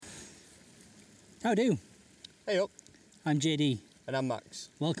How do? Hey up, I'm JD. and I'm Max.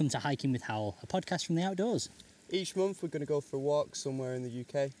 Welcome to Hiking with Howell, a podcast from the outdoors. Each month we're going to go for a walk somewhere in the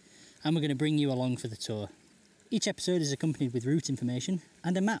UK. And we're going to bring you along for the tour. Each episode is accompanied with route information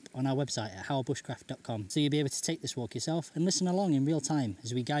and a map on our website at howellbushcraft.com, so you'll be able to take this walk yourself and listen along in real time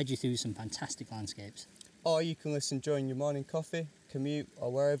as we guide you through some fantastic landscapes. Or you can listen during your morning coffee, commute,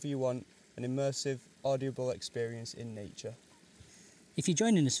 or wherever you want, an immersive, audible experience in nature. If you're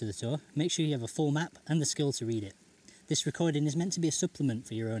joining us for the tour, make sure you have a full map and the skill to read it. This recording is meant to be a supplement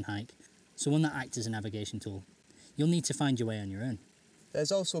for your own hike, so one that acts as a navigation tool. You'll need to find your way on your own.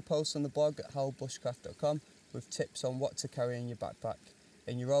 There's also a post on the blog at howellbushcraft.com with tips on what to carry in your backpack,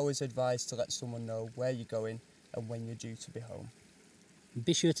 and you're always advised to let someone know where you're going and when you're due to be home.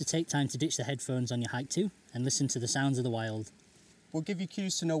 Be sure to take time to ditch the headphones on your hike too and listen to the sounds of the wild. We'll give you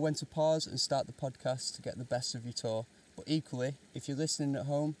cues to know when to pause and start the podcast to get the best of your tour, but equally, if you're listening at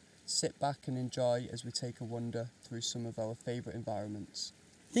home, sit back and enjoy as we take a wander through some of our favourite environments.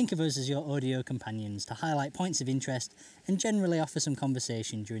 Think of us as your audio companions to highlight points of interest and generally offer some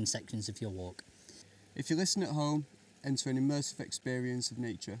conversation during sections of your walk. If you listen at home, enter an immersive experience of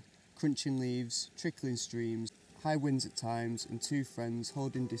nature, crunching leaves, trickling streams, high winds at times, and two friends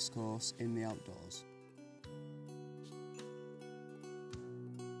holding discourse in the outdoors.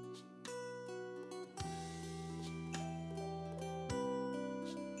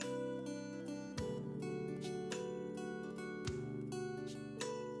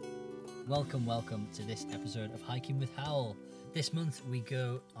 Welcome to this episode of Hiking with Howell. This month we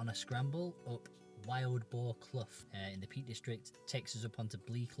go on a scramble up Wild Boar Clough in the Peak District. Takes us up onto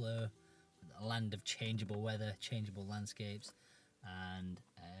Bleaklow, a land of changeable weather, changeable landscapes, and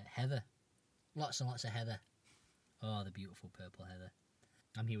heather. Lots and lots of heather. Oh, the beautiful purple heather.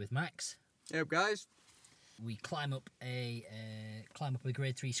 I'm here with Max. Hey up guys. We climb up a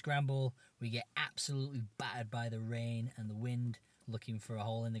grade 3 scramble. We get absolutely battered by the rain and the wind, looking for a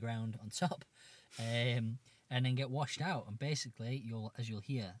hole in the ground on top, and then get washed out. And basically, as you'll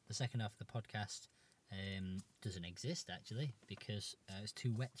hear, the second half of the podcast doesn't exist actually because it's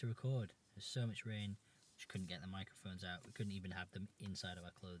too wet to record. There's so much rain, we couldn't get the microphones out. We couldn't even have them inside of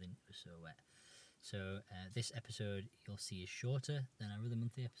our clothing. It was so wet. So this episode you'll see is shorter than our other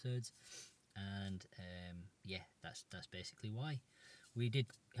monthly episodes, and that's basically why. We did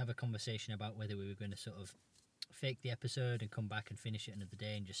have a conversation about whether we were going to sort of fake the episode and come back and finish it another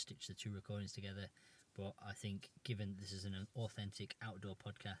day and just stitch the two recordings together, but I think given this is an authentic outdoor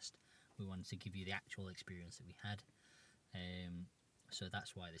podcast, we wanted to give you the actual experience that we had, so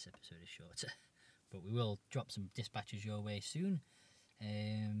that's why this episode is shorter. But we will drop some dispatches your way soon.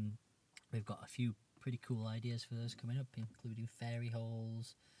 We've got a few pretty cool ideas for those coming up, including fairy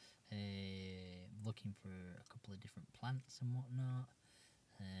holes, looking for a couple of different plants and whatnot,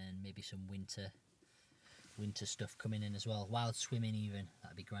 and maybe some winter stuff coming in as well. Wild swimming even.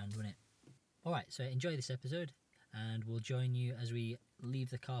 That'd be grand, wouldn't it? Alright, so enjoy this episode, and we'll join you as we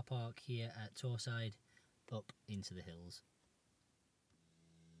leave the car park here at Torside up into the hills.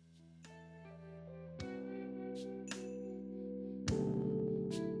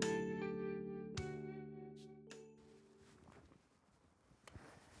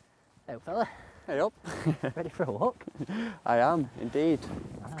 Hey fella. Hey up. Ready for a walk? I am, indeed.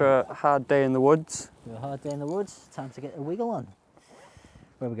 After a hard day in the woods. A hard day in the woods, time to get a wiggle on.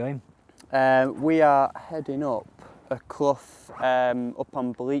 Where are we going? We are heading up a clough up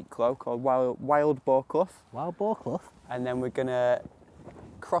on Bleaklow called Wild Boar Clough. Wild Boar Clough? And then we're going to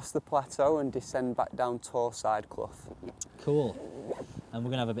cross the plateau and descend back down Torside Clough. Cool. And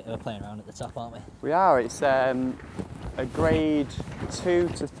we're going to have a bit of a playing around at the top, aren't we? We are. It's a grade 2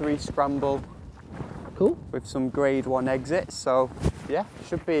 to 3 scramble. Cool. With some grade 1 exits, so yeah,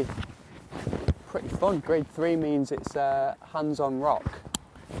 should be pretty fun. Grade 3 means it's hands-on rock.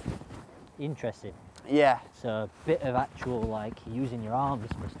 Interesting. Yeah. So a bit of actual using your arms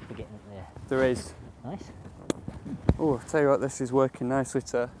must be getting it there. There is. Nice. Oh, I'll tell you what, this is working nicely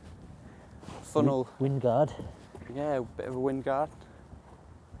to funnel. Wind guard. Yeah, a bit of a wind guard.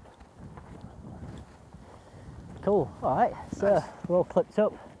 Cool. Alright, so Nice. we're all clipped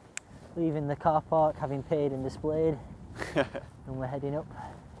up, leaving the car park having paid and displayed, and we're heading up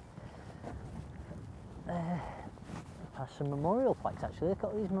past some memorial plaques actually. Look at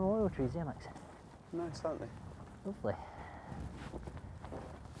all these memorial trees here, Max. Nice, aren't they? Lovely.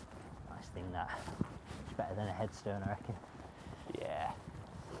 Nice thing that. It's better than a headstone, I reckon. Yeah.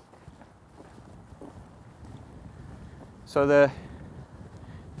 So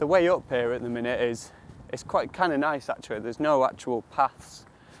the way up here at the minute is, it's quite kind of nice actually. There's no actual paths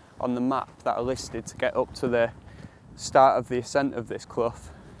on the map that are listed to get up to the start of the ascent of this clough.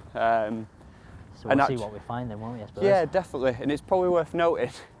 So And we'll see what we find then, won't we, I suppose? Yeah, definitely. And it's probably worth noting,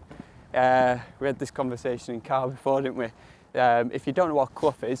 we had this conversation in car before, didn't we? If you don't know what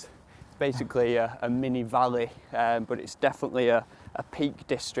Clough is, it's basically a mini valley, but it's definitely a peak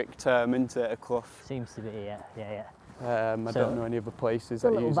district term, isn't it, a Clough? Seems to be, yeah. I don't know any other places The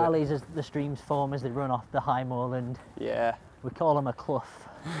that little use valleys as the streams form as they run off the high moorland. it. Yeah, We call them a clough.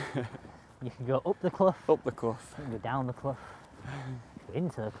 You can go up the clough, up the Clough. you can go down the clough, go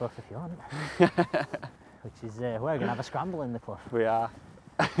into the clough if you want. Which is, we're going to have a scramble in the clough. We are.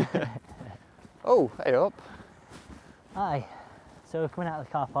 Oh, hey up. Aye. So we're coming out of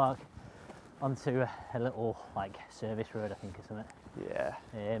the car park onto a little like service road, I think, or something. Yeah.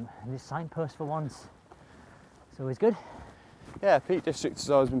 And this signpost for once. It's always good. Yeah, Peak District has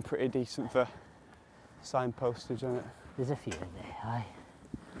always been pretty decent for signpostage, hasn't it? There's a few in there, aye.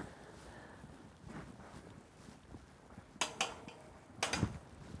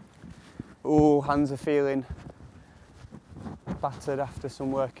 Oh, hands are feeling battered after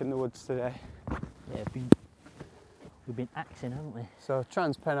some work in the woods today. Yeah, we've been axing, haven't we? So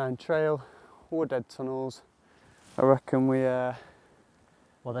Trans-Pennine Trail, Woodhead Tunnels. I reckon we,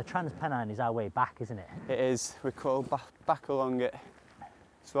 Well, the Trans-Pennine is our way back, isn't it? it is, we call back along it.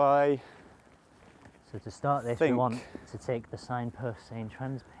 So So to start this, we think- want to take the signpost saying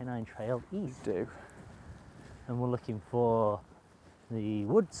Trans-Pennine Trail East. do. And we're looking for the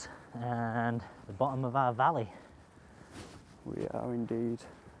woods and the bottom of our valley. We are indeed.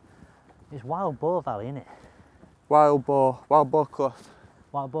 It's Wild Boar Valley, isn't it? Wild Boar Clough,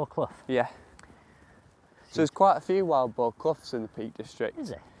 Wild Boar Clough. yeah. So there's quite a few Wild Boar Cloughs in the Peak District.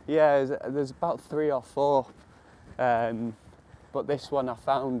 Is it? Yeah, there's about 3 or 4. But this one I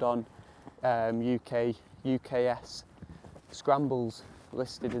found on UKS Scrambles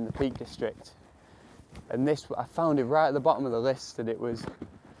listed in the Peak District. And this, I found it right at the bottom of the list, and it was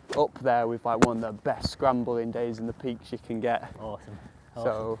up there with like one of the best scrambling days in the peaks you can get. Awesome.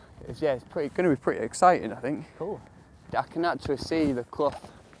 So it's going to be pretty exciting, I think. Cool. I can actually see the Clough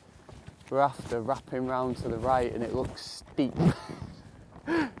we're after wrapping round to the right, and it looks steep.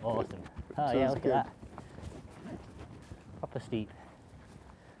 Awesome. Oh Sounds yeah, look good. at that. Proper steep.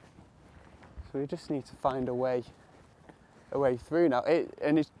 So we just need to find a way through now.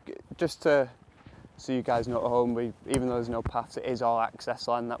 And it's just to, so you guys know at home, even though there's no paths, it is all access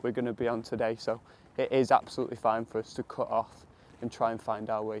land that we're going to be on today. So it is absolutely fine for us to cut off and try and find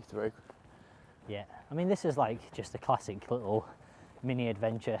our way through. Yeah. I mean, this is like just a classic little mini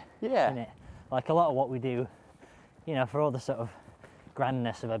adventure, Yeah. isn't it? Like a lot of what we do, you know, for all the sort of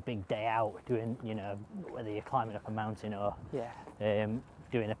grandness of a big day out, doing, you know, whether you're climbing up a mountain or Yeah.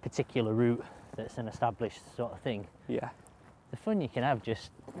 doing a particular route that's an established sort of thing. Yeah. The fun you can have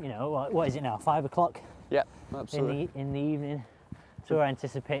just, you know, what is it now, 5 o'clock Yeah, absolutely. in the evening. So we're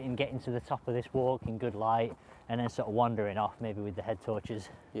anticipating getting to the top of this walk in good light and then sort of wandering off maybe with the head torches.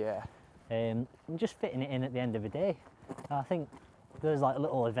 Yeah. And just fitting it in at the end of the day. I think those like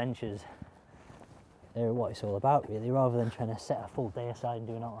little adventures are what it's all about really, rather than trying to set a full day aside and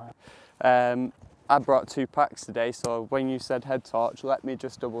doing all that. I brought 2 packs today, so when you said head torch, let me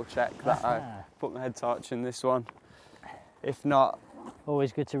just double check that I Ah. put my head torch in this one. If not,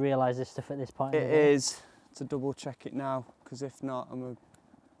 Always good to realise this stuff at this point. it is to double check it now, because if not, I'm a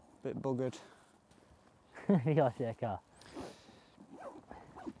bit buggered. You'll have to get a car.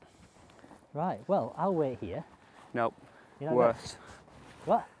 Right, well, I'll wait here. Nope, You're not worse,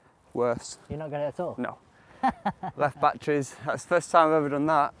 What? worse. You're not going to at all? No. Left batteries, that's the first time I've ever done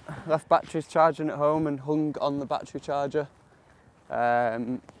that. Left batteries charging at home and hung on the battery charger. But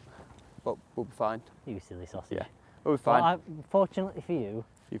we'll be fine. You silly sausage. Yeah, we'll be fine. Well, fortunately for you,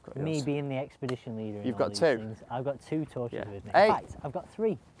 You've got me yours. being the expedition leader in You've all got these 2? things, I've got 2 torches Yeah. with me. Hey. In fact, I've got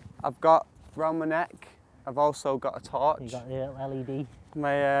 3. I've got round my neck, I've also got a torch. You got the little LED.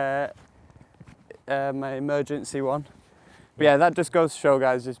 My emergency one. But yeah, that just goes to show,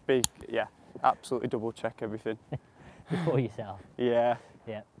 guys, just absolutely double check everything. Before yourself. Yeah.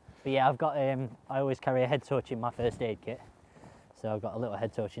 Yeah. But yeah, I've got, I always carry a head torch in my first aid kit. So I've got a little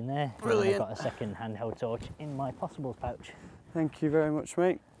head torch in there. Brilliant. And I've got a second handheld torch in my possibles pouch. Thank you very much,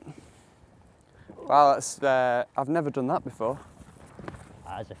 mate. Wow, that's, I've never done that before.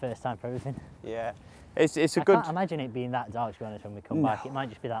 It's the first time for everything. Yeah. It's a I good, can't imagine it being that dark, to be honest, when we come No. back. It might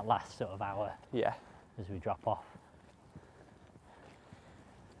just be that last sort of hour yeah. as we drop off.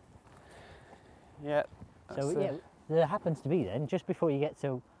 Yeah. So yeah, there happens to be then, just before you get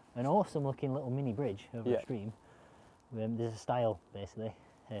to an awesome looking little mini bridge over Yeah. a stream, there's a stile basically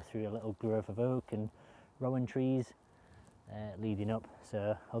through a little grove of oak and rowan trees leading up.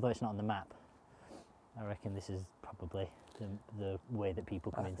 So although it's not on the map, I reckon this is probably the way that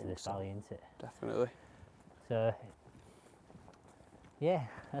people come I into think this so. valley, isn't it? Definitely. So, yeah,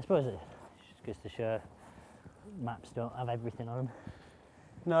 I suppose it just goes to show maps don't have everything on them.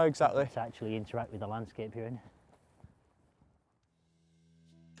 No, exactly. To actually interact with the landscape you're in.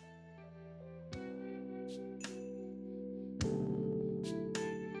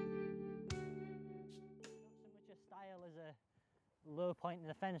 Not so much a style as a low point in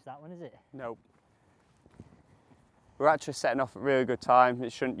the fence, that one, is it? Nope. We're actually setting off at a really good time.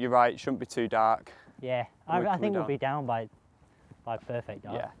 You're right, it shouldn't be too dark. Yeah, We're I think coming we'll be down by perfect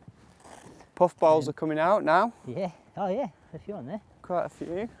dark. Yeah. Puffballs are coming out now. Yeah. Oh yeah, there's a few on there. Quite a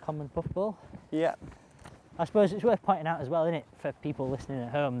few. Common puffball. Yeah. I suppose it's worth pointing out as well, isn't it, for people listening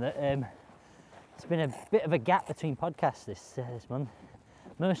at home, that it's been a bit of a gap between podcasts this month,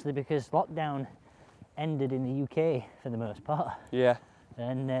 mostly because lockdown ended in the UK for the most part, Yeah.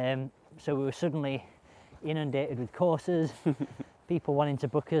 and so we were suddenly inundated with courses, people wanting to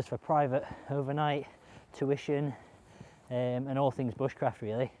book us for private overnight tuition, and all things bushcraft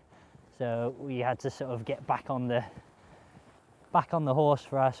really. So we had to sort of get back on the horse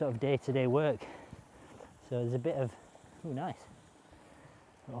for our sort of day-to-day work. So there's a bit of, oh nice,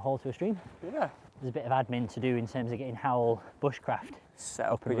 a hole to a stream. Yeah. There's a bit of admin to do in terms of getting Howell Bushcraft Set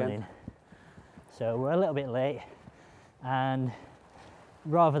up and again. running. So we're a little bit late, and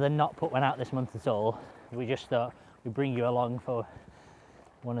rather than not put one out this month at all, we just thought we'd bring you along for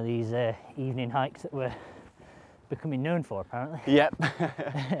one of these evening hikes that we're becoming known for, apparently. Yep.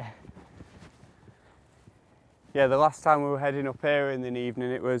 Yeah, the last time we were heading up here in the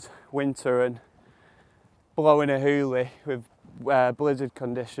evening, it was winter and blowing a hoolie with blizzard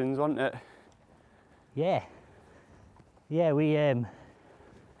conditions, wasn't it? Yeah. Yeah, we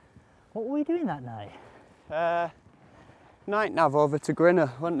what were we doing that night? Night nav over to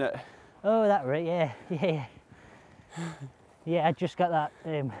Grinner, wasn't it? Oh, that right, yeah. Yeah, I just got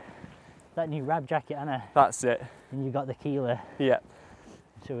that new Rab jacket, Anna, That's it. and you got the Keeler, Yep.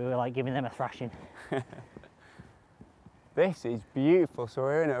 so we were like giving them a thrashing. This is beautiful. So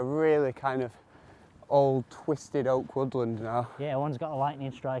we're in a really kind of old twisted oak woodland now. Yeah, one's got a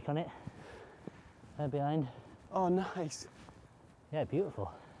lightning strike on it. There behind. Oh, nice. Yeah, beautiful.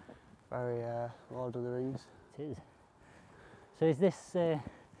 Very Lord of the Rings. It is. So is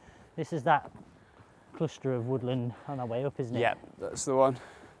this is that cluster of woodland on our way up, isn't it? Yep, that's the one.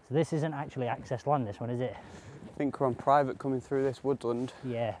 So this isn't actually access land, this one, is it? I think we're on private coming through this woodland.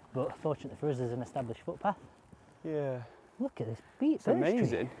 Yeah, but fortunately for us, there's an established footpath. Yeah. Look at this beat. It's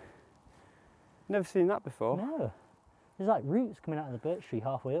amazing. Never seen that before. No. There's like roots coming out of the birch tree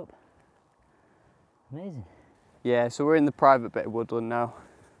halfway up. Amazing. Yeah, so we're in the private bit of woodland now.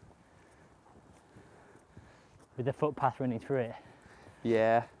 With the footpath running through it.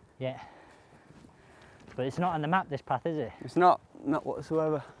 Yeah. Yeah. But it's not on the map, this path, is it? It's not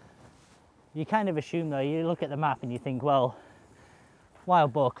whatsoever. You kind of assume though, you look at the map and you think, well,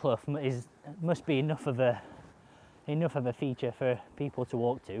 Wild Boar Clough must be enough of a feature for people to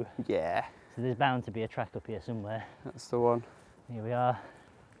walk to. Yeah. So there's bound to be a track up here somewhere. That's the one. Here we are.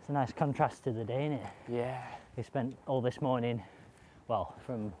 It's a nice contrast to the day, isn't it? Yeah. We spent all this morning, well,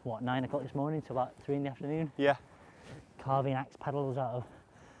 from what, 9 o'clock this morning to about 3 in the afternoon, Yeah. carving axe paddles out of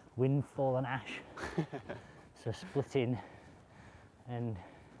windfall and ash. So splitting and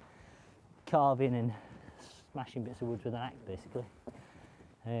carving and smashing bits of wood with an axe, basically.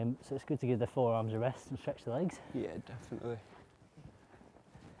 So it's good to give the forearms a rest and stretch the legs. Yeah, definitely.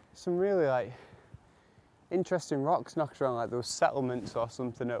 Some really like interesting rocks knocked around, like there was settlements or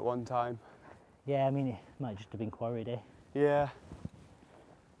something at one time. Yeah, I mean, it might just have been quarried, eh? Yeah.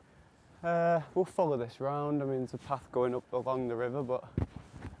 We'll follow this round. I mean, there's a path going up along the river, but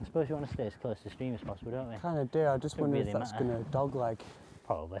I suppose we want to stay as close to the stream as possible, don't we? kind of do. I just Doesn't wonder really if that's matter. going to dogleg.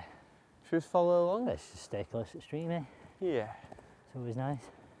 Probably. Should we follow along? Let's just stay close to the stream, eh? Yeah. It's always nice.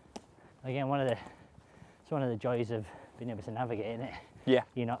 Again, it's one of the joys of being able to navigate in it. Yeah.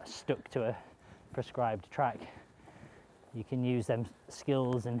 You're not stuck to a prescribed track. You can use them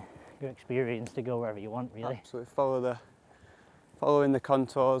skills and your experience to go wherever you want, really. Absolutely. Following the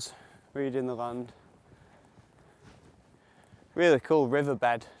contours, reading the land. Really cool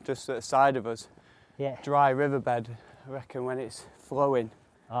riverbed just at the side of us. Yeah. Dry riverbed. I reckon when it's flowing,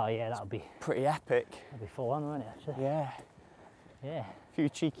 Oh yeah, that'll be pretty epic. full on, won't it? Actually. Yeah. Yeah. A few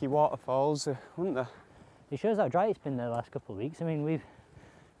cheeky waterfalls, wouldn't there? It shows how dry it's been the last couple of weeks. I mean,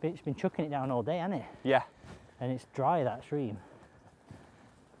 it's been chucking it down all day, hasn't it? Yeah. And it's dry, that stream.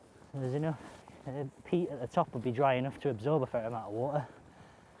 There's enough. Peat at the top will be dry enough to absorb a fair amount of water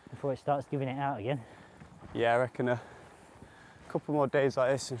before it starts giving it out again. Yeah, I reckon a couple more days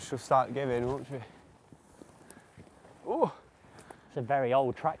like this and she'll start giving, won't she? Oh, It's a very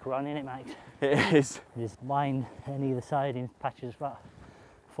old track we're on, isn't it, Max? It is. There's line on either side in patches about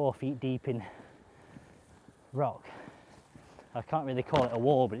 4 feet deep in rock. I can't really call it a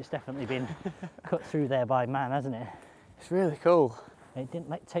wall, but it's definitely been cut through there by man, hasn't it? It's really cool. It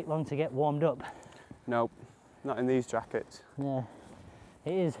didn't take long to get warmed up. Nope, not in these jackets. Yeah,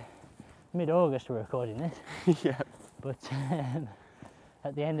 it is mid-August we're recording this, Yeah. but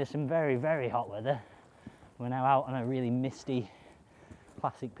at the end of some very, very hot weather, we're now out on a really misty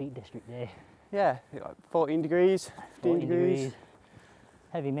classic Peak District day. Yeah, like 14 degrees, 15 degrees.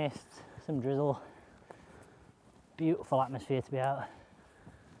 Heavy mists, some drizzle. Beautiful atmosphere to be out.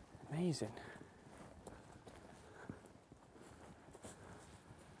 Amazing.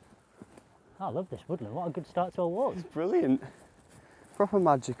 I love this woodland. What a good start to a walk. It's brilliant. Proper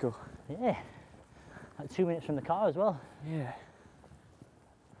magical. Yeah. Like 2 minutes from the car as well. Yeah.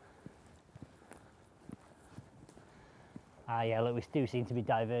 Ah yeah, look, we do seem to be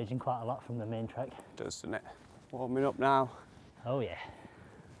diverging quite a lot from the main track. Doesn't it? Warming up now. Oh yeah.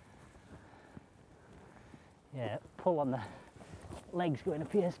 Yeah, pull on the legs going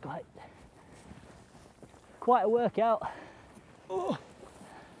up here is quite a workout. Oh.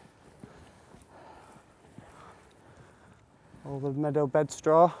 All the meadow bed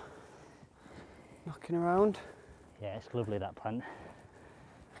straw knocking around. Yeah, it's lovely, that plant.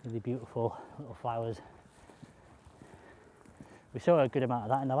 Really beautiful little flowers. We saw a good amount of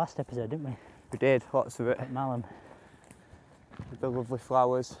that in the last episode, didn't we? We did, lots of it. At Malham. With the lovely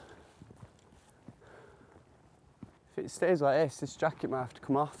flowers. If it stays like this jacket might have to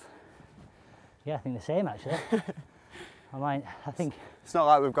come off. Yeah, I think the same actually. I think. It's not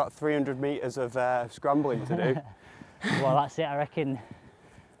like we've got 300 metres of scrambling to do. Well, that's it, I reckon.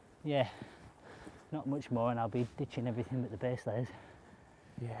 Yeah, not much more, and I'll be ditching everything but the base layers.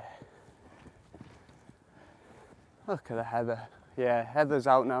 Yeah. Look at the heather. Yeah, heather's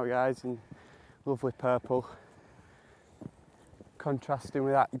out now, guys, in lovely purple. Contrasting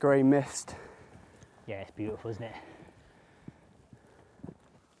with that grey mist. Yeah, it's beautiful, isn't it?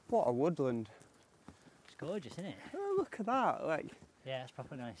 What a woodland. It's gorgeous, isn't it? Oh, look at that, like Yeah, it's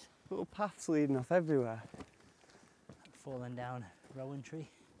proper nice. little paths leading off everywhere. Fallen down rowan tree.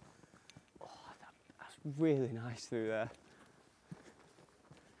 Oh, that's really nice through there.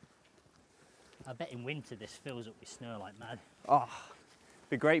 I bet in winter this fills up with snow like mad. Oh,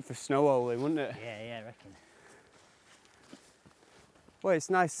 be great for snow hauling, wouldn't it? Yeah, I reckon. Well, it's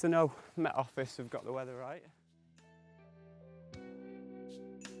nice to know Met Office have got the weather right.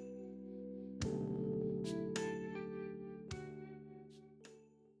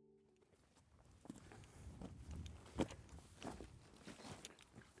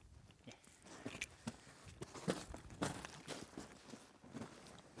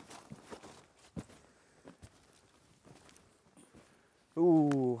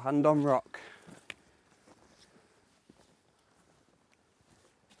 Ooh, hand on rock.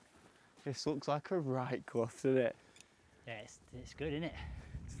 This looks like a right clough, doesn't it? Yeah, it's good, isn't it?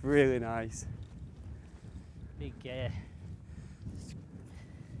 It's really nice. Big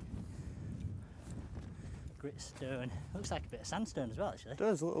grit stone. Looks like a bit of sandstone as well, actually. It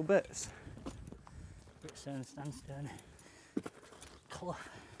does, little bits. Grit stone, sandstone. Clough.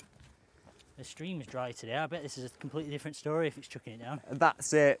 The stream's dry today. I bet this is a completely different story if it's chucking it down.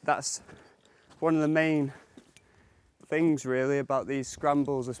 That's it. That's one of the main things really about these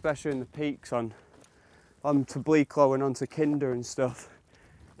scrambles, especially in the peaks on to Bleaklow and onto Kinder and stuff.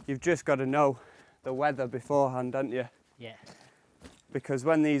 You've just got to know the weather beforehand, haven't you? Yeah. Because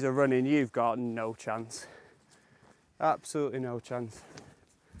when these are running, you've got no chance. Absolutely no chance.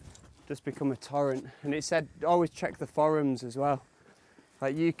 Just become a torrent. And it said always check the forums as well.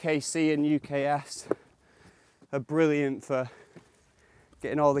 Like UKC and UKS are brilliant for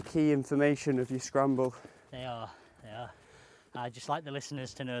getting all the key information of your scramble. They are. I'd just like the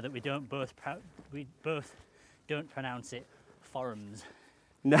listeners to know that we both don't pronounce it forums.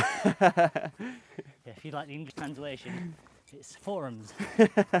 No. Yeah, if you like the English translation, it's forums.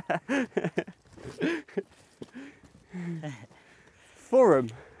 Forum.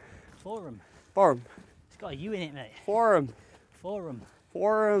 Forum. Forum. It's got a U in it, mate. Forum. Forum.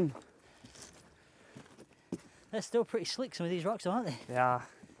 Forum. They're still pretty slick, some of these rocks, aren't they? Yeah.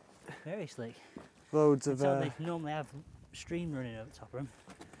 Very slick. Loads of. So they normally have stream running over the top of them.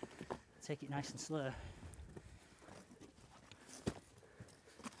 Take it nice and slow.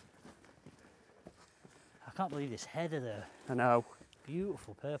 I can't believe this heather though. I know.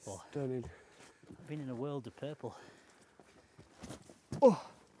 Beautiful purple. Stunning. I've been in a world of purple. Oh.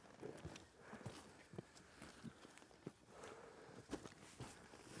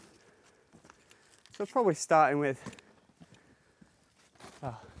 So probably starting with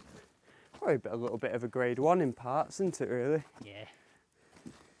Probably a little bit of a grade 1 in parts, isn't it, really? Yeah.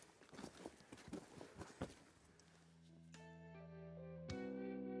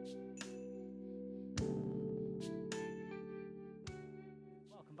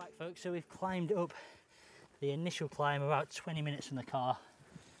 Welcome back, folks. So we've climbed up the initial climb about 20 minutes from the car,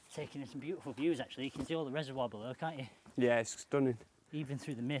 taking in some beautiful views. Actually, you can see all the reservoir below, can't you? Yeah, it's stunning. Even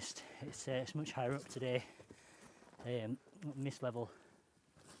through the mist, it's much higher up today. Mist level.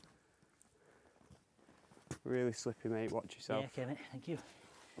 Really slippy, mate. Watch yourself. Yeah, okay, mate. Thank you.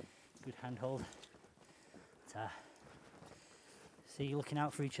 Good handhold. See you looking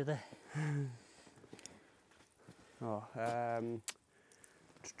out for each other. Oh,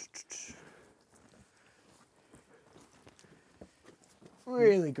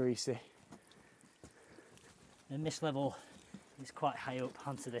 really greasy. The mist level is quite high up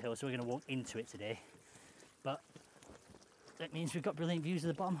onto the hill, so we're going to walk into it today. But that means we've got brilliant views of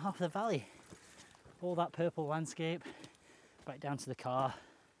the bottom half of the valley. All that purple landscape, back down to the car.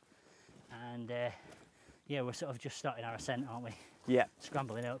 And yeah, we're sort of just starting our ascent, aren't we? Yeah.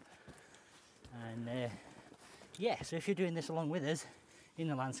 Scrambling up. And yeah, so if you're doing this along with us in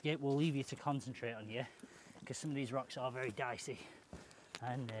the landscape, we'll leave you to concentrate on here, because some of these rocks are very dicey.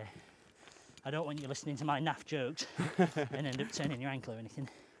 And I don't want you listening to my naff jokes and end up turning your ankle or anything.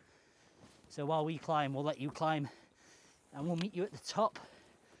 So while we climb, we'll let you climb, and we'll meet you at the top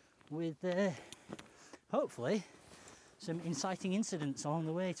with hopefully some inciting incidents along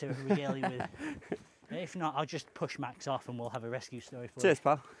the way to regale you with. If not, I'll just push Max off and we'll have a rescue story for you. Cheers,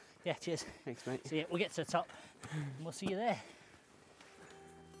 pal. Yeah, cheers. Thanks, mate. So yeah, we'll get to the top and we'll see you there.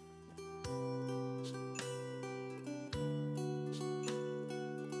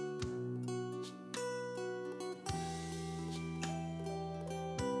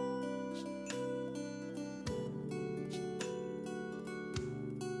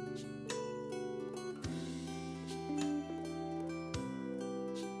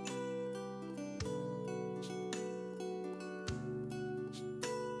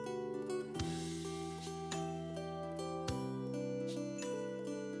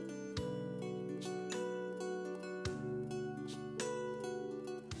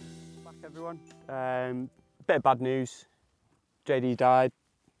 Everyone, bit of bad news. JD died.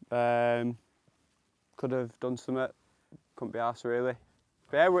 Could have done something. Couldn't be arsed really.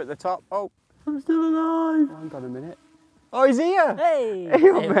 But yeah, we're at the top. Oh, I'm still alive. Oh, hang on a minute. Oh, he's here. Hey! Hey,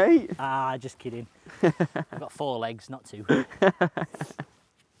 up, mate. Ah, just kidding. I've got 4 legs, not 2. That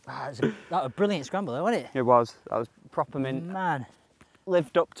was a brilliant scramble though, wasn't it? It was. That was proper mint. Man,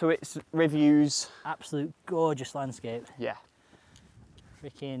 Lived up to its reviews. absolute gorgeous landscape. Yeah.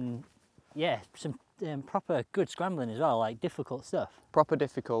 Freaking, yeah, some proper good scrambling as well, like difficult stuff. Proper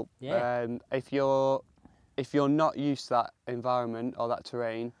difficult. Yeah. If you're not used to that environment or that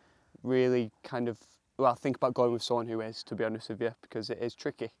terrain, really kind of, well, think about going with someone who is, to be honest with you, because it is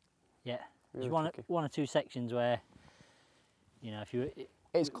tricky. Yeah. Really There's tricky. one or two sections where, you know, if you...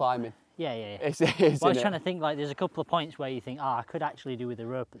 It's climbing. Yeah. It's Well, I was isn't trying it? to think, like, there's a couple of points where you think, I could actually do with a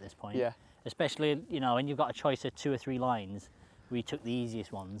rope at this point. Yeah. Especially, you know, when you've got a choice of 2 or 3 lines, we took the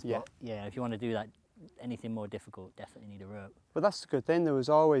easiest ones. Yeah. But, yeah, if you want to do that, anything more difficult, definitely need a rope. But that's the good thing. There was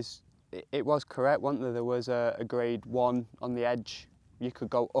always, it was correct, wasn't there? There was a grade 1 on the edge. You could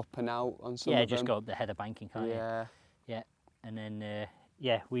go up and out on some Yeah, of just them. go up the header banking, can't you? Yeah. Yeah. And then,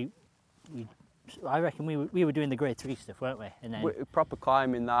 yeah, I reckon we were doing the grade 3 stuff, weren't we? And then Proper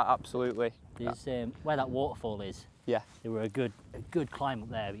climbing that, absolutely. there's where that waterfall is. Yeah. There were a good climb up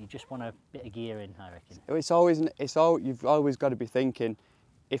there, but you just want a bit of gear in, I reckon. You've always got to be thinking,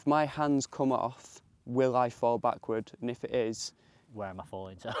 if my hands come off, will I fall backward? And if it is, Where am I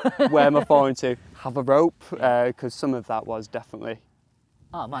falling to? where am I falling to? Have a rope, because some of that was definitely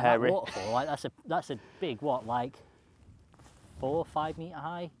Oh man, hairy. that waterfall, like that's a big, what, like 4 or 5 metre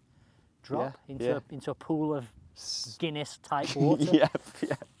high drop into a pool of Guinness type water. yeah.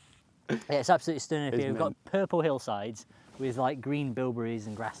 Yeah, it's absolutely stunning. It's We've got mint. purple hillsides with like green bilberries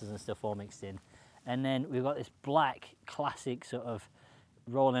and grasses and stuff all mixed in, and then we've got this black classic sort of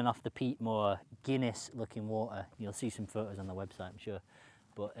rolling off the peat moor Guinness looking water. You'll see some photos on the website, I'm sure.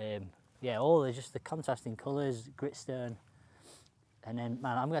 But yeah, all the contrasting colours, gritstone. And then,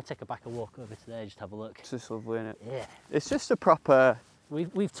 man, I'm going to take a walk over to there, just have a look. It's just lovely, isn't it? Yeah. It's just a proper,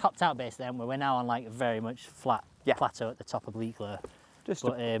 We've topped out base there, and we're now on like a very much flat Yeah. plateau at the top of Bleaklow. just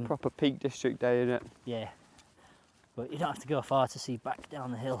But, a proper Peak District day, isn't it? Yeah. But you don't have to go far to see back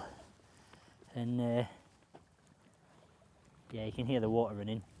down the hill. And yeah, you can hear the water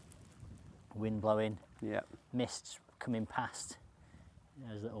running, wind blowing, Yeah. mists coming past.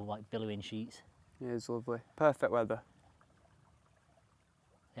 Those little like billowing sheets. Yeah, it's lovely. Perfect weather.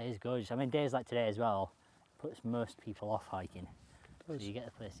 It is gorgeous. I mean, days like today as well puts most people off hiking. So you get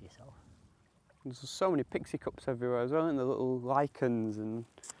the place to yourself. There's so many pixie cups everywhere as well, and the little lichens and...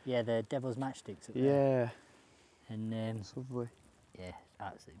 Yeah, the devil's matchsticks up there. Yeah, And it's lovely. yeah, it's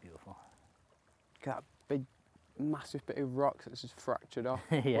absolutely beautiful. Look at that big, massive bit of rocks that's just fractured off.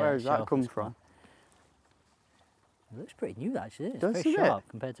 Yeah, Where has that sharp come as from? It looks pretty new actually. It's Doesn't very it? sharp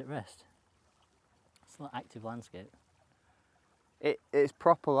compared to the rest. It's not active landscape. It's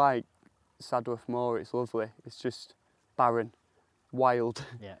proper like Sadworth Moor. It's lovely. It's just barren, wild.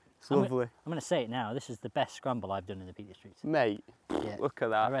 Yeah. It's lovely. I'm going to say it now. This is the best scramble I've done in the Peak District. Mate, Yeah, look at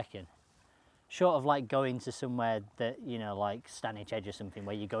I that. reckon. Short of like going to somewhere that, you know, like Stanage Edge or something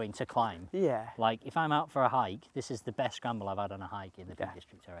where you're going to climb. Yeah, Like if I'm out for a hike, this is the best scramble I've had on a hike in the Peak Yeah.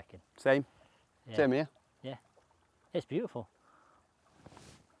 District, I reckon. same. Yeah. Same here. It's beautiful.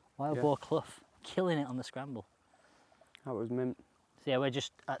 Wild Yeah. Boar Clough, killing it on the scramble. That was mint. So yeah, we're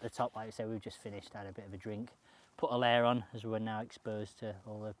just at the top, like I said, we've just finished, had a bit of a drink, put a layer on as we're now exposed to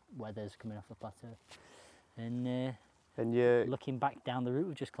all the weathers coming off the plateau. And And you, looking back down the route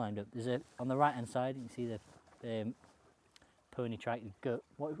we've just climbed up, there's on the right hand side, you can see the pony track,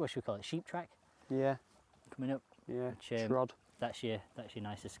 what should we call it, sheep track yeah, coming up. yeah, Which, trod. That's your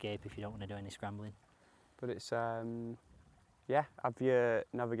nice escape if you don't want to do any scrambling. But it's, yeah, have your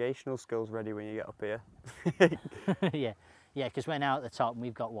navigational skills ready when you get up here. yeah, because we're now at the top and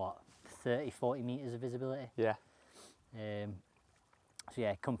we've got what, 30, 40 metres of visibility. Yeah, So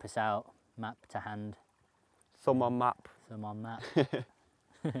yeah, compass out, map to hand, thumb on map. thumb on map.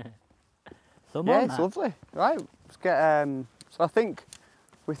 Thumb Yeah, on it's map. lovely. Right, let's get, so I think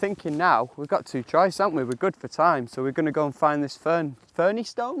we're thinking now, we've got 2 tries, haven't we? We're good for time, so we're going to go and find this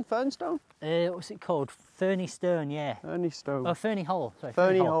fernstone? What's it called? Ferny Stone, yeah. Fernstone. Oh, Ferny Hole. Sorry,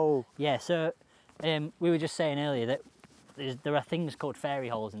 Ferny Hole. Yeah, so we were just saying earlier that there are things called fairy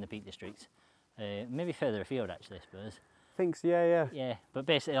holes in the Peak District. Maybe further afield, actually, I suppose. Thinks, yeah. Yeah, but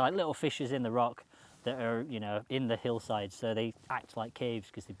basically like little fissures in the rock that are, you know, in the hillside, so they act like caves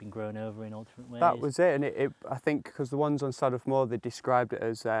because they've been grown over in all different ways. That was it, and it I think because the ones on Sadworth Moor, they described it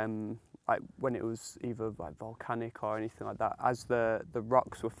as like when it was either like volcanic or anything like that. As the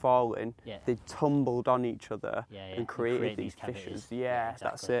rocks were falling, Yeah. they tumbled on each other Yeah, and created these cavities. fissures. Yeah, Yeah,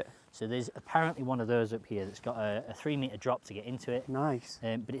 that's exactly. it. So there's apparently one of those up here that's got a 3 metre drop to get into it, Nice.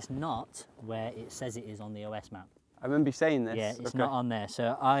 but it's not where it says it is on the OS map. I remember you saying this. Yeah, it's Okay. not on there.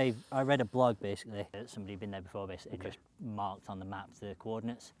 So I read a blog basically that somebody had been there before, basically just marked on the map the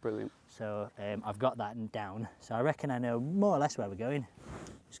coordinates. Brilliant. So I've got that down. So I reckon I know more or less where we're going,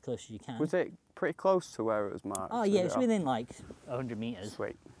 as close as you can. Was it pretty close to where it was marked? Oh yeah, it's within like 100 metres.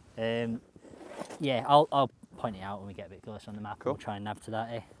 Sweet. Yeah, I'll point it out when we get a bit closer on the map. Cool. And we'll try and nav to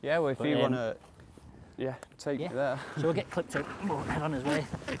that, eh? Yeah, well, if But, you want to, take yeah. me there. So we'll get clipped up. Oh, head on his way.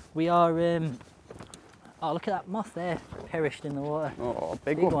 We are. Oh, look at that moth there, perished in the water. Oh,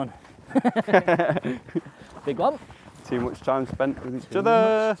 big Big one. one. Big one. Too much time spent with each Too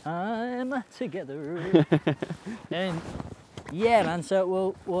other. much time together. Yeah, man.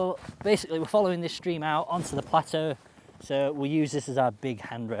 So we'll basically we're following this stream out onto the plateau. So we'll use this as our big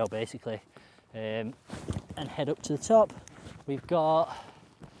handrail basically, and head up to the top. We've got,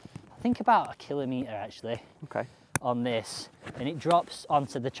 I think, about a kilometre actually Okay. on this, and it drops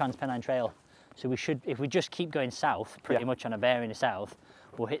onto the Transpennine Trail. So we should, if we just keep going south, pretty Yeah. much on a bearing south,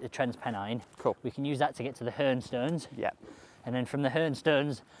 we'll hit the Transpennine. Cool. We can use that to get to the Hernstones, Yeah. and then from the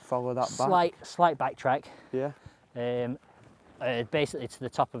Hernstones, Follow that back. slight backtrack, Yeah. basically to the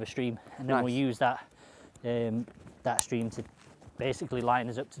top of a stream, and then Nice. we'll use that that stream to basically line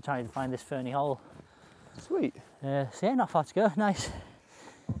us up to try and find this Ferny Hole. Sweet. So yeah, not far to go. Nice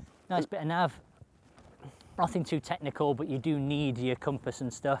bit of nav. Nothing too technical, but you do need your compass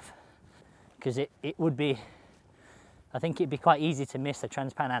and stuff, because it would be, I think it'd be quite easy to miss the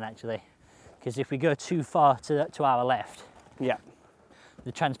Transpennine actually, because if we go too far to our left, Yeah.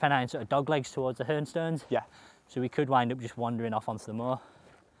 the Transpennine sort of doglegs towards the Hernstones, Yeah. so we could wind up just wandering off onto the moor.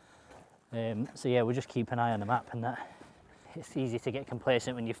 So yeah, we'll just keep an eye on the map and that. It's easy to get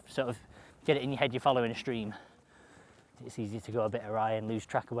complacent when you sort of get it in your head you're following a stream. It's easy to go a bit awry and lose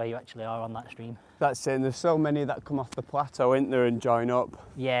track of where you actually are on that stream. That's it. And there's so many that come off the plateau, isn't there, and join up.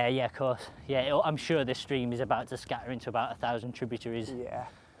 Yeah, of course. Yeah, I'm sure this stream is about to scatter into about 1,000 tributaries. Yeah.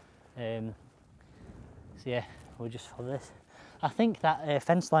 So yeah, we'll just follow this. I think that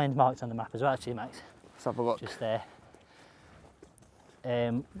fence line's marked on the map as well, actually, Max. Let's have a look. Just there.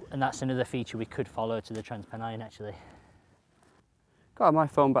 And that's another feature we could follow to the Transpennine, actually. Got my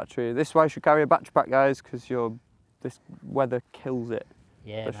phone battery. This is why you should carry a battery pack, guys, because this weather kills it,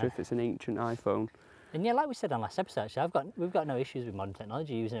 Yeah, especially man. if it's an ancient iPhone. And yeah, like we said on last episode, actually, we've got no issues with modern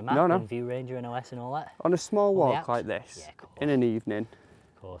technology, using a map No. and View Ranger and OS and all that. On a small All the walk apps. like this, Yeah, of course. in an evening,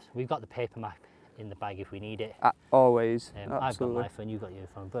 Of course, we've got the paper map in the bag if we need it. always, I've got absolutely. my phone, you've got your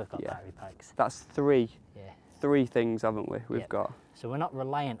phone, both got Yeah. battery packs. That's three Yeah. things, haven't we? We've Yep. got. So we're not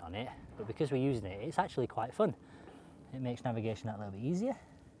reliant on it, but because we're using it, it's actually quite fun. It makes navigation that little bit easier.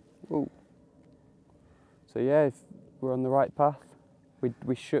 Ooh. So yeah, if we're on the right path, we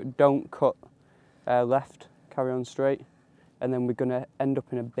don't cut left, carry on straight, and then we're gonna end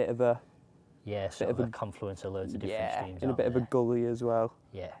up in a bit of a Yeah, sort of a confluence of loads of different streams. in a bit of a gully as well.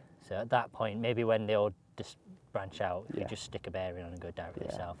 Yeah. So at that point, maybe when they all just branch out, you Yeah. just stick a bearing on and go directly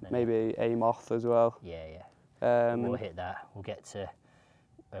Yeah. south. Then Maybe aim off as well. Yeah. Um, We'll hit that. We'll get to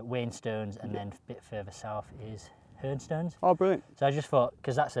Wainstones, and then a bit further south is Hernstones. oh, brilliant! So I just thought,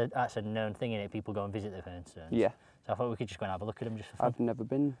 because that's a known thing in it, people go and visit the Hernstones. Yeah, So I thought we could just go and have a look at them just for fun. I've never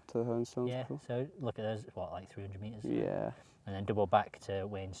been to the Hernstones Yeah. before. So look at those. What, like 300 metres? Yeah, And then double back to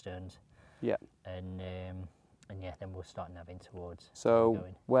Wainstones, yeah. and yeah, then we'll start navigating towards.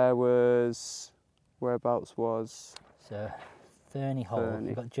 So where we're going. whereabouts was? So Thurney Hole. Thurney.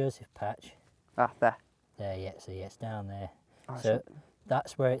 We've got Joseph Patch. Ah, there. There, yeah. So yeah, it's down there. Oh, So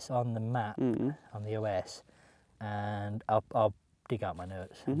that's where it's on the map Mm. on the OS, and I'll dig out my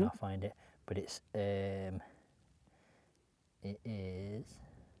notes and Mhm. I'll find it. But it is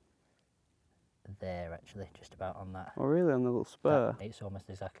there actually, just about on that. Oh, really? On the little spur? It's almost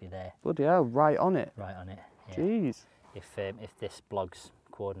exactly there, Bloody hell! Right on it. right on it. Yeah. Jeez. If this blog's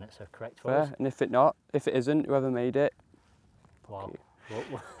coordinates are correct for Fair. us. And if it isn't, whoever made it. Well,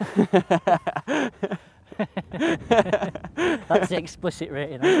 that's the explicit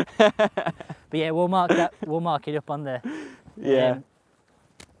rating. Eh? But yeah, we'll mark it up on the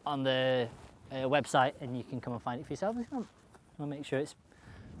website, and you can come and find it for yourself if you want. We'll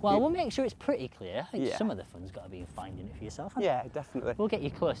make sure it's pretty clear. I think Yeah. some of the fun's got to be in finding it for yourself. hasn't Yeah, definitely. it? We'll get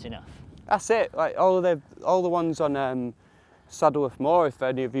you close enough. That's it. Like all the ones on Saddleworth Moor. If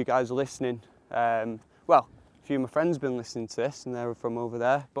any of you guys are listening, well, a few of my friends have been listening to this, and they're from over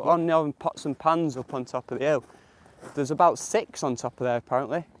there. But on the Pots and Pans up on top of the hill, there's about 6 on top of there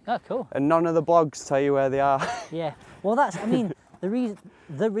apparently, Oh, cool. and none of the blogs tell you where they are. Yeah. Well, I mean, the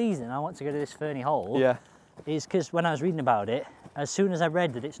reason I want to go to this Ferny Hole Yeah, is because when I was reading about it, as soon as I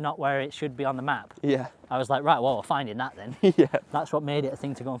read that it's not where it should be on the map, yeah, I was like, right, well, we're finding that then. yeah. That's what made it a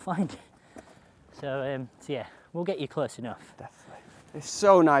thing to go and find. So yeah, we'll get you close enough. Definitely. It's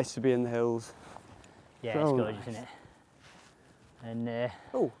so nice to be in the hills. Yeah, So it's gorgeous, nice. isn't it? And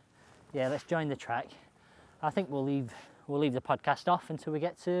Oh, yeah, let's join the track. I think we'll leave the podcast off until we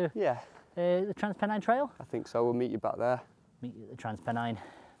get to yeah. the Transpennine Trail. I think so. We'll meet you back there. Meet you at the Transpennine.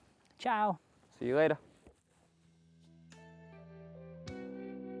 Ciao. See you later.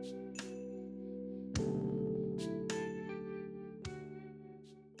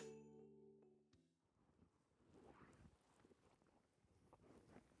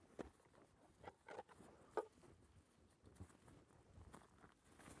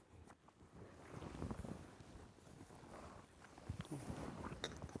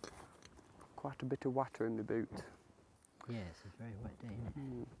 Quite a bit of water in the boot. Yeah, it's a very wet day,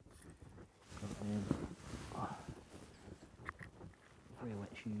 isn't it? Got, very wet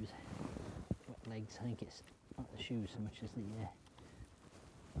shoes, wet legs. I think it's not the shoes so much as the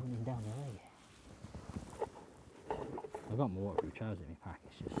running down the leg. I've got my waterproof trousers in my pack.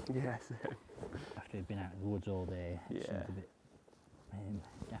 It's just Yes. after we've been out in the woods all day, it Yeah. seems a bit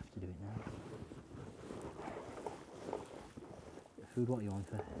daft to do it now. Food, what are you on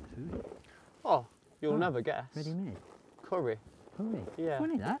for food? Oh, you'll Oh, never guess. Ready made? Curry. Curry? Yeah.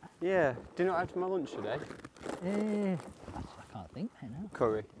 Funny that. Yeah. Do you know what I had for my lunch today? I can't think right now.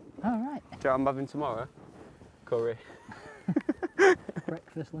 Curry. All right. Do you know what I'm having tomorrow? Curry.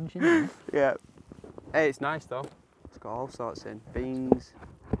 Breakfast, lunch, and dinner. Yeah. Hey, it's nice though. It's got all sorts in. Beans.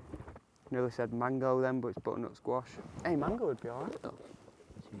 Nearly said mango then, but it's butternut squash. Hey, mango would be alright though.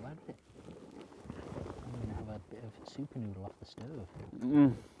 Not too bad, is it? I'm going to have a bit of super noodle off the stove.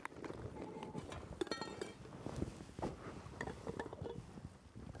 Mm.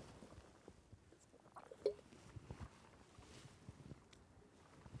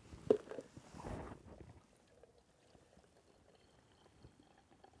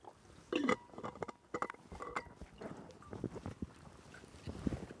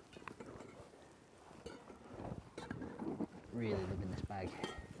 Really loving this bag.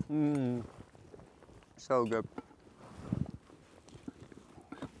 Mmm. So good.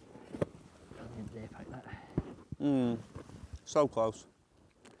 Brilliant day pack that. Mmm. So close.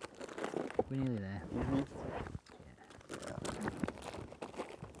 We're nearly there. Mm-hmm.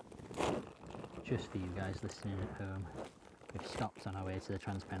 just for you guys listening at home, we've stopped on our way to the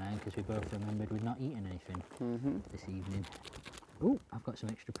TransPennine because we both remembered we'd not eaten anything this evening. Oh, I've got some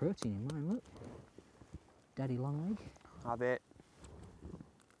extra protein in mine, look. Daddy long leg. Have it.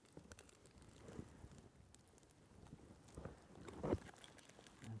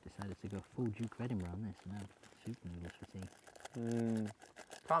 I've decided to go full Duke of Edinburgh on this and have super noodles for tea.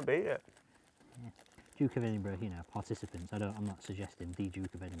 Can't beat it. Yeah. Duke of Edinburgh, you know, participants. I'm not suggesting the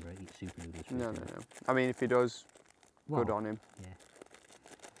Duke of Edinburgh eats super noodles for No, tea. no. I mean, if he does, good Well, on him. Yeah.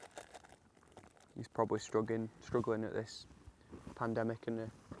 He's probably struggling at this pandemic and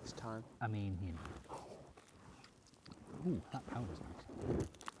this time. I mean, you know. Ooh, that powder's nice.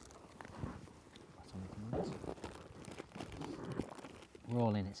 That's all we can use. We're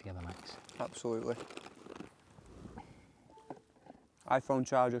all in it together, Max. Absolutely. iPhone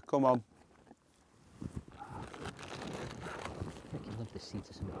charger, come on. I freaking love the seat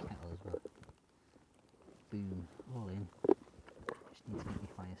of some kettle as well. Boom, all in. Just need to get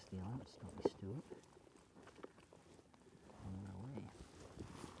my fire steel out, start my stew up. On my way.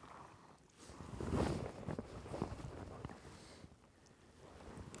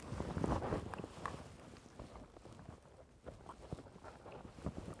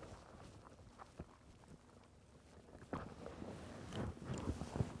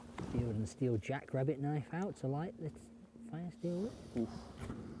 And steel jackrabbit knife out to light the fire steel with. Oof.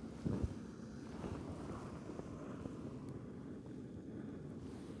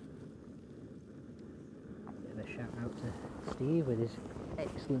 Bit of a shout out to Steve with his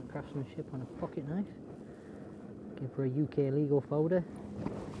excellent craftsmanship on a pocket knife. Looking for a UK legal folder.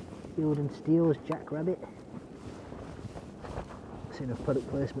 Field and Steel's jackrabbit. That's enough product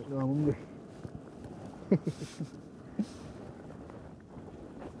placement, no, I'm hungry.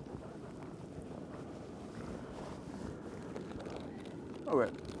 Oh,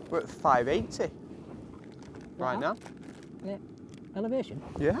 we're at 580 right now. Yeah. Elevation?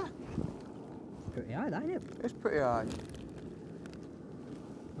 Yeah, Pretty high, that, isn't it? it's pretty high.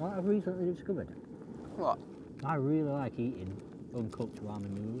 What I've recently discovered. What? I really like eating uncooked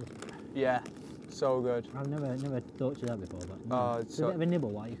ramen noodles. Yeah, so good. I've never thought to that before, but Oh, it's so- a bit of a nibble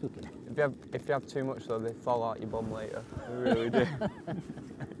while you're cooking. If you have too much though, they fall out your bum later. They really do.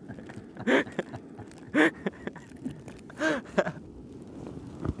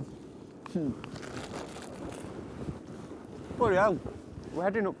 Bloody hell, we're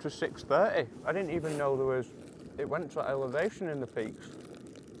heading up to 630. I didn't even know it went to that elevation in the peaks.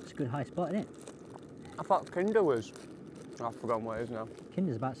 It's a good high spot, isn't it? I thought Kinder was, I've forgotten what it is now.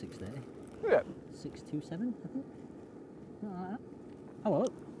 Kinder's about 6:30. Yeah. 627, I think. Not like that. Oh, well,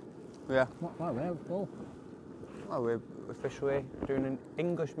 Yeah. wow, we're full. Well, we're officially doing an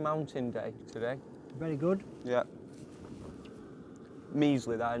English mountain day today. Very good. Yeah.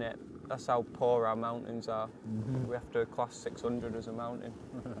 Measly, that, innit? That's how poor our mountains are. We have to class 600 as a mountain.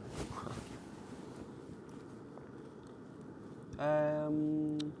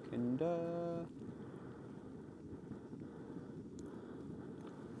 Kinder.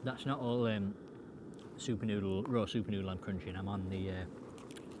 That's not all raw super noodle I'm crunching. I'm on the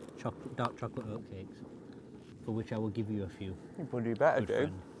dark chocolate oat cakes, for which I will give you a few. But you better Good do.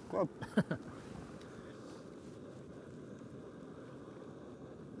 friend. Well,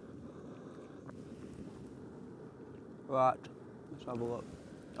 right, let's have a look.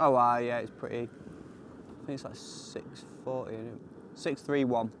 Oh, yeah, it's pretty. I think it's like 640, isn't it?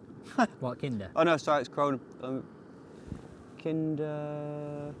 631. What, Kinder? Oh no, sorry, it's Cronin.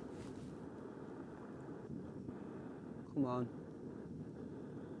 Kinder. Come on.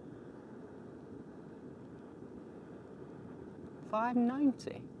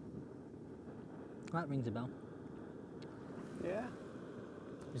 590. That rings a bell. Yeah.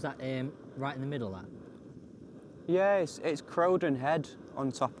 Is that right in the middle, that? Yeah, it's Crowden Head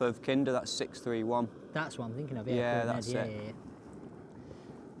on top of Kinder. That's 631. That's what I'm thinking of, Yeah, Croydon that's Head, it. yeah.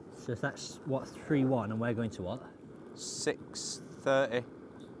 So that's, what, 3-1, and we're going to what? 630.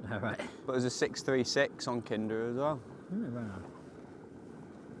 All right. But there's a 636 on Kinder as well. Right on.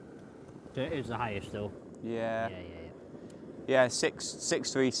 So it is the highest still? Yeah. Yeah. Yeah,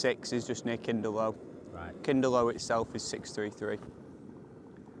 636 is just near Kinder Low. Right. Kinder Low itself is 633.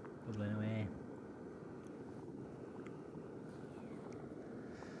 Bubbling away.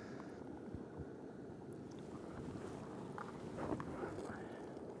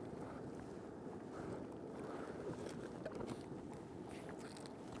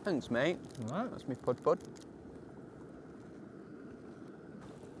 Thanks, mate. All right. That's me pud.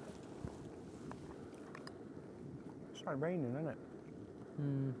 It started raining, isn't it?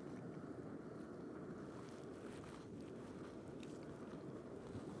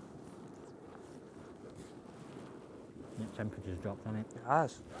 temperature's dropped on it. It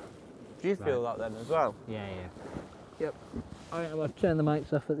has. Do you feel that then as well? Yeah. Yep. Alright, I'll turn the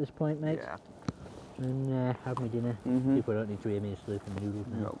mics off at this point, mate. Yeah. And have my dinner. People don't need to hear me slurping noodles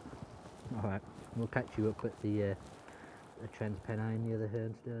now. No. Alright, we'll catch you up at the Transpennine near the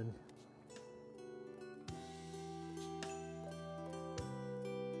Hernstones.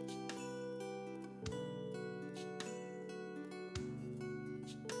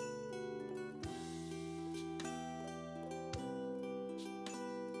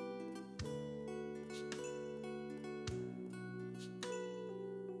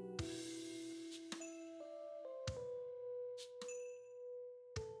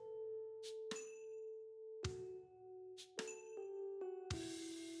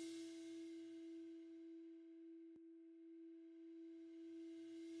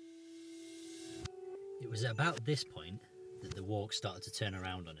 It was at about this point that the walk started to turn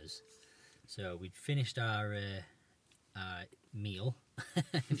around on us. So we'd finished our meal,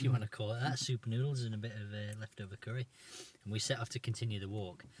 if you want to call it that, soup noodles and a bit of leftover curry, and we set off to continue the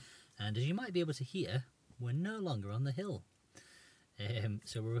walk. And as you might be able to hear, we're no longer on the hill.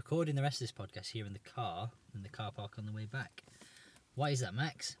 So we're recording the rest of this podcast here in the car park on the way back. Why is that,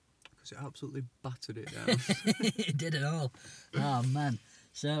 Max? Because it absolutely battered it down. It did it all. Oh man.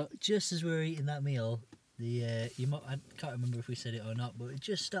 So just as we were eating that meal, I can't remember if we said it or not, but it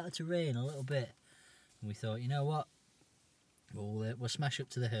just started to rain a little bit, and we thought, you know what, we'll smash up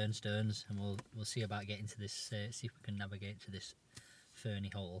to the Hernstones and we'll see about getting to this, see if we can navigate to this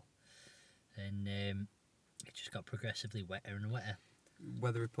ferny hole. And it just got progressively wetter and wetter.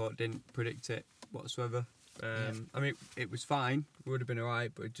 Weather report didn't predict it whatsoever. I mean, it was fine. It would have been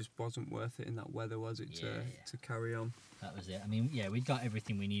alright, but it just wasn't worth it in that weather, was it, to carry on? That was it. I mean, yeah, we'd got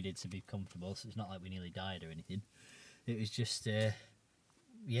everything we needed to be comfortable, so it's not like we nearly died or anything. It was just, I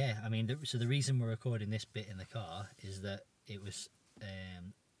mean, so the reason we're recording this bit in the car is that it was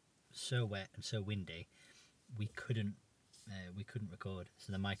so wet and so windy, we couldn't record,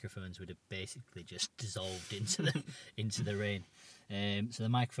 so the microphones would have basically just dissolved into the rain. So the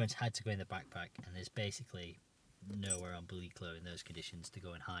microphones had to go in the backpack, and there's basically nowhere on Buliklo in those conditions to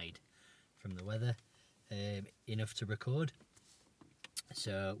go and hide from the weather enough to record.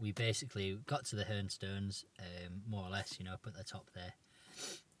 So we basically got to the Hernstones, more or less, up at the top there.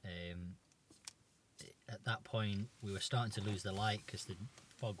 At that point we were starting to lose the light because the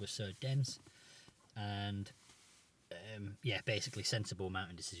fog was so dense, and basically sensible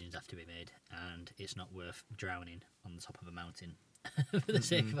mountain decisions have to be made, and it's not worth drowning on the top of a mountain for the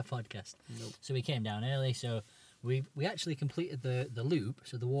sake of a podcast. Nope. So we came down early, so we actually completed the loop,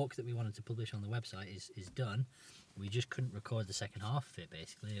 so the walk that we wanted to publish on the website is done. We just couldn't record the second half of it,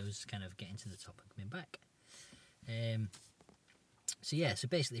 basically. It was kind of getting to the top and coming back. So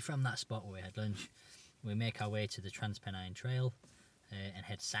basically from that spot where we had lunch, we make our way to the Transpennine Trail and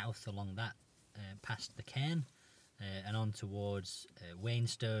head south along that past the cairn and on towards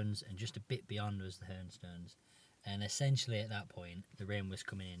Wainstones, and just a bit beyond was the Hernstones. And essentially at that point the rain was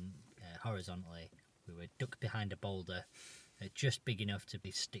coming in horizontally. We were ducked behind a boulder just big enough to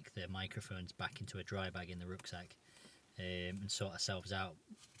stick the microphones back into a dry bag in the rucksack and sort ourselves out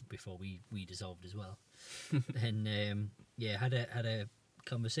before we dissolved as well. And had a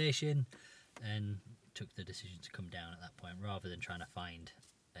conversation and took the decision to come down at that point, rather than trying to find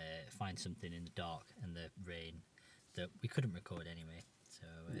something in the dark and the rain that we couldn't record anyway.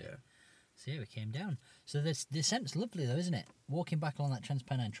 So we came down. So this descent's lovely though, isn't it? Walking back along that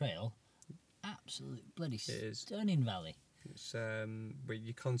Transpennine Trail, absolute bloody stunning valley. It's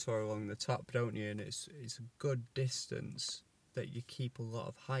you contour along the top, don't you? And it's a good distance that you keep a lot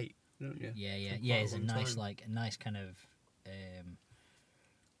of height, don't you? Yeah. It's a nice kind of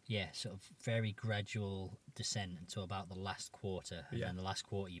sort of very gradual descent until about the last quarter, and then the last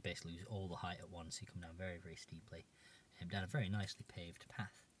quarter you basically lose all the height at once. You come down very, very steeply, down a very nicely paved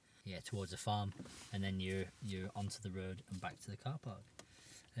path, towards a farm, and then you're onto the road and back to the car park.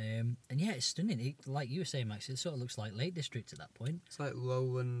 It's stunning. Like you were saying, Max, it sort of looks like Lake District at that point. It's like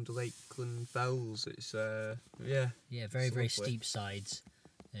Lowland, Lakeland Fells. It's very, very steep sides,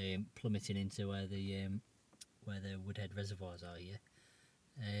 plummeting into where the Woodhead reservoirs are here.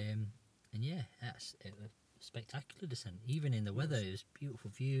 That's a spectacular descent. Even in the weather, it was beautiful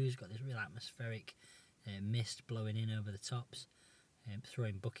views. Got this real atmospheric mist blowing in over the tops,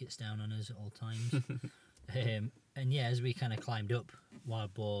 throwing buckets down on us at all times. As we kind of climbed up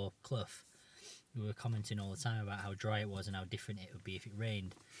Wild Boar Clough, we were commenting all the time about how dry it was and how different it would be if it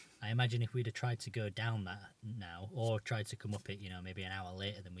rained. I imagine if we'd have tried to go down that now, or tried to come up it, maybe an hour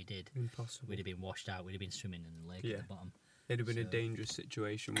later than we did, impossible. We'd have been washed out. We'd have been swimming in the lake at the bottom. It'd have been a So- dangerous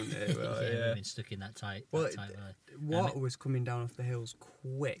situation, wouldn't it? yeah, Well, we've yeah. been stuck in that tight. Well, that tight valley. Water was coming down off the hills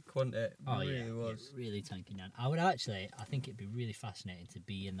quick, wasn't it? Oh It yeah, really was. yeah, really tanking down. I think it'd be really fascinating to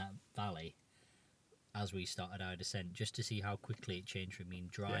be in that valley as we started our descent, just to see how quickly it changed from being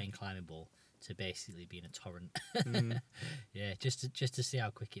dry and climbable to basically being a torrent. Yeah, just to see how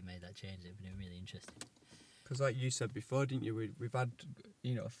quick it made that change. It'd been really interesting. Because like you said before, didn't you? We've had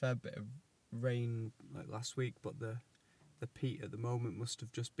a fair bit of rain like last week, but the peat at the moment must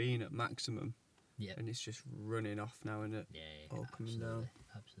have just been at maximum. Yeah. And it's just running off now, isn't it? Yeah, All coming absolutely, down.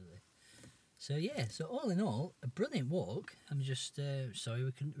 absolutely. So yeah, so all in all, a brilliant walk. I'm just sorry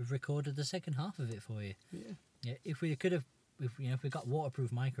we've recorded the second half of it for you. Yeah. Yeah, if we got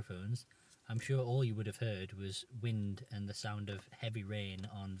waterproof microphones, I'm sure all you would have heard was wind and the sound of heavy rain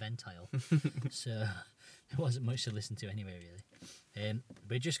on Ventile. So there wasn't much to listen to anyway, really.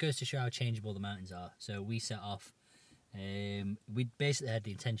 But it just goes to show how changeable the mountains are. So we set off. We basically had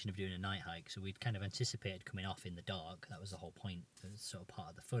the intention of doing a night hike, so we'd kind of anticipated coming off in the dark. That was the whole point. It was sort of part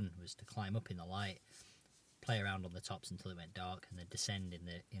of the fun, was to climb up in the light, play around on the tops until it went dark, and then descend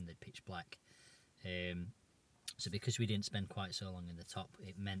in the pitch black. So because we didn't spend quite so long in the top,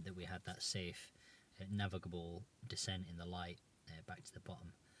 it meant that we had that safe, navigable descent in the light back to the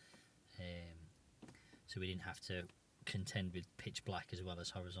bottom. So we didn't have to contend with pitch black as well as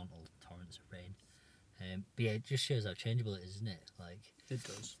horizontal torrents of rain. But yeah, it just shows how changeable it is, isn't it? Like, It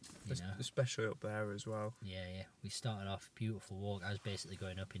does. you know. Especially up there as well. Yeah. We started off beautiful walk. I was basically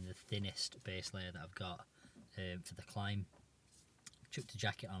going up in the thinnest base layer that I've got for the climb. Chucked a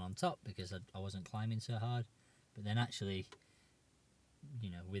jacket on top because I wasn't climbing so hard. But then actually,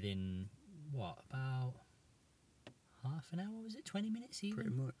 within about half an hour, was it 20 minutes even? Pretty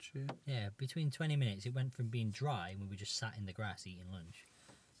much, yeah. Yeah, between 20 minutes, it went from being dry when we just sat in the grass eating lunch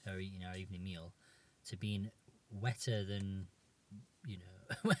or eating our evening meal to being wetter than,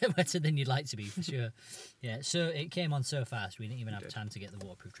 wetter than you'd like to be, for sure. Yeah, so it came on so fast, we didn't even have time to get the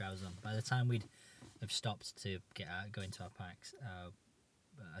waterproof trousers on. By the time we'd have stopped to go into our packs,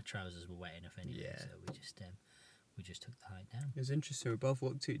 our trousers were wet enough anyway, so we just took the hike down. It was interesting. We both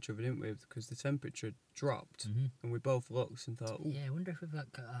looked at each other, didn't we? Because the temperature dropped, and we both looked and thought, ooh. Yeah, I wonder if we've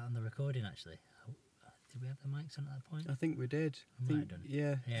got that on the recording actually. Did we have the mics on at that point? I think we did. Might have done.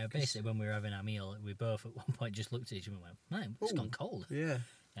 Yeah. Yeah, basically when we were having our meal, we both at one point just looked at each other and went, "Man, it's gone cold." Yeah.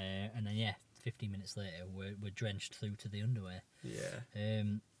 And then 15 minutes later, we're drenched through to the underwear. Yeah.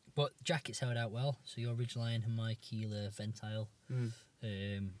 But jackets held out well. So your Ridgeline and my Keeler Ventile.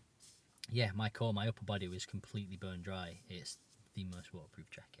 My upper body was completely bone dry. It's the most waterproof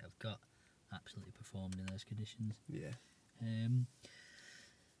jacket I've got. Absolutely performed in those conditions. Yeah.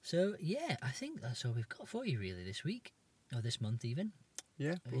 So yeah, I think that's all we've got for you really this week, or this month even.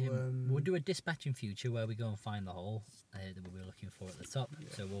 Yeah. We'll do a dispatch in future where we go and find the hole that we were looking for at the top. Yeah.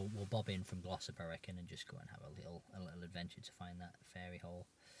 So we'll bob in from Glossop, I reckon, and just go and have a little adventure to find that fairy hole.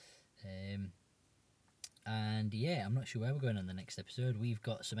 And yeah, I'm not sure where we're going on the next episode. We've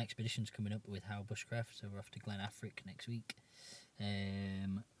got some expeditions coming up with How Bushcraft, so we're off to Glen Affric next week.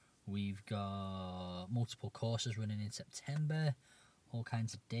 We've got multiple courses running in September, all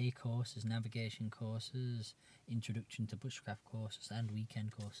kinds of day courses, navigation courses, introduction to bushcraft courses, and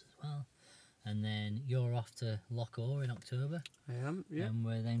weekend courses as well. And then you're off to Loch Oer in October. I am, yeah. And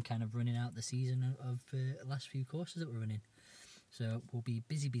we're then kind of running out the season of last few courses that we're running. So we'll be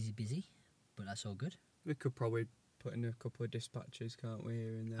busy, but that's all good. We could probably put in a couple of dispatches, can't we,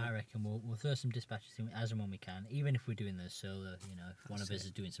 here and there? I reckon we'll throw some dispatches in as and when we can, even if we're doing those solo. If one of us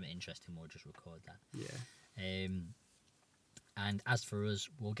is doing something interesting, we'll just record that. Yeah. And as for us,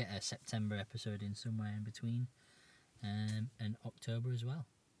 we'll get a September episode in somewhere in between, and October as well.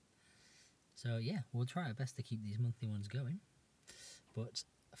 So yeah, we'll try our best to keep these monthly ones going. But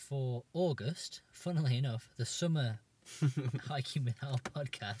for August, funnily enough, the summer hiking with our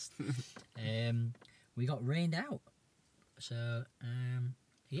podcast, we got rained out. So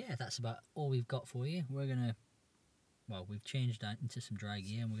yeah, that's about all we've got for you. We've changed that into some dry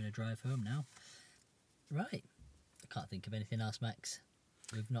gear and we're gonna drive home now. Right. I can't think of anything else, Max.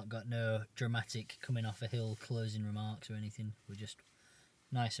 We've not got no dramatic coming off a hill closing remarks or anything. We're just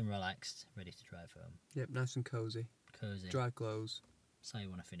nice and relaxed, ready to drive home. Yep, nice and cosy. Dry clothes. That's how you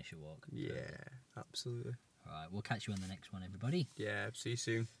want to finish a walk. Yeah, absolutely. Alright, we'll catch you on the next one, everybody. Yeah, see you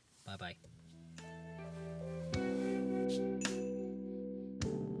soon. Bye-bye.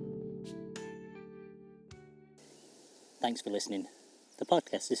 Thanks for listening. The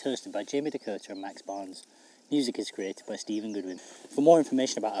podcast is hosted by Jamie Dakota and Max Barnes. Music is created by Stephen Goodwin. For more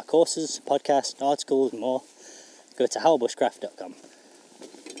information about our courses, podcast, articles and more, go to howbushcraft.com.